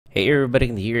Hey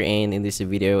everybody, here, and in this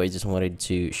video I just wanted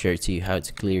to share to you how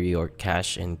to clear your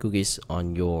cache and cookies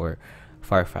on your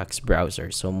Firefox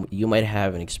browser. So you might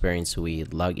have an experience with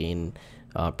login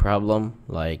problem,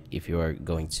 like if you are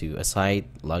going to a site,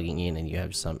 logging in, and you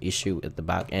have some issue at the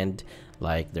back end,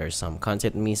 like there's some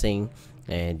content missing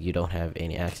and you don't have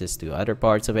any access to other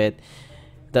parts of it.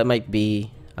 That might be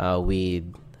with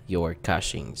your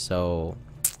caching. So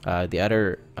the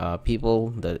other people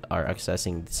that are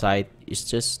accessing the site is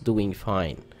just doing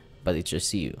fine, but it's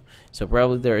just you. So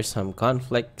probably there are some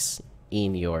conflicts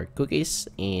in your cookies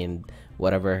and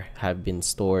whatever have been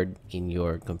stored in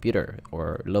your computer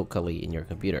or locally in your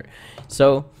computer.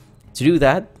 So to do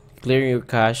that, clearing your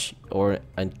cache or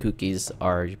and cookies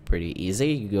are pretty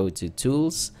easy. You go to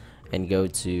tools and go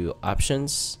to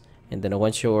options, and then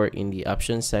once you're in the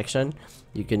options section,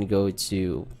 you can go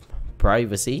to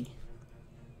privacy,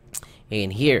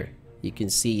 and here you can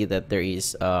see that there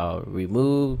is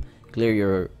remove, clear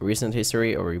your recent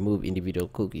history, or remove individual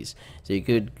cookies. So you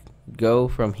could go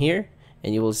from here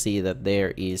and you will see that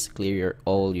there is clear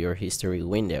all your history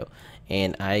window,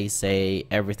 and I say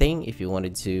everything if you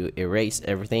wanted to erase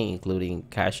everything including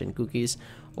cache and cookies,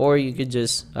 or you could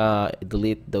just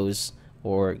delete those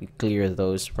or clear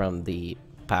those from the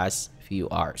past few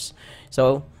hours.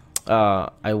 So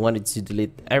I wanted to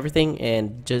delete everything,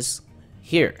 and just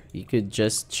here you could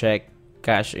just check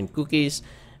cache and cookies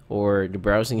or the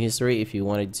browsing history if you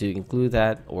wanted to include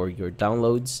that, or your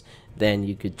downloads. Then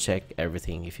you could check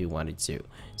everything if you wanted to.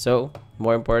 So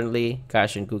more importantly,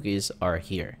 cache and cookies are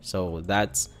here, so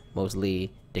that's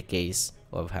mostly the case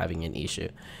of having an issue.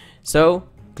 So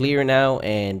clear now,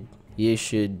 and you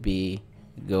should be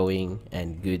going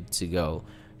and good to go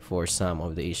for some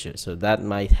of the issues. So that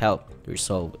might help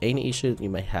resolve any issue that you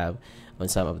might have on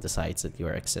some of the sites that you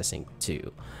are accessing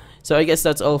to. So I guess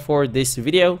that's all for this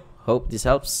video. Hope this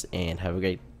helps, and have a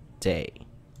great day.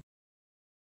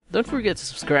 Don't forget to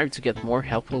subscribe to get more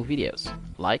helpful videos.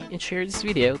 Like and share this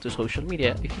video to social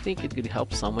media if you think it could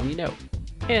help someone you know.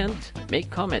 And make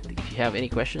comment if you have any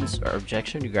questions or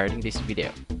objection regarding this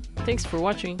video. Thanks for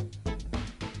watching.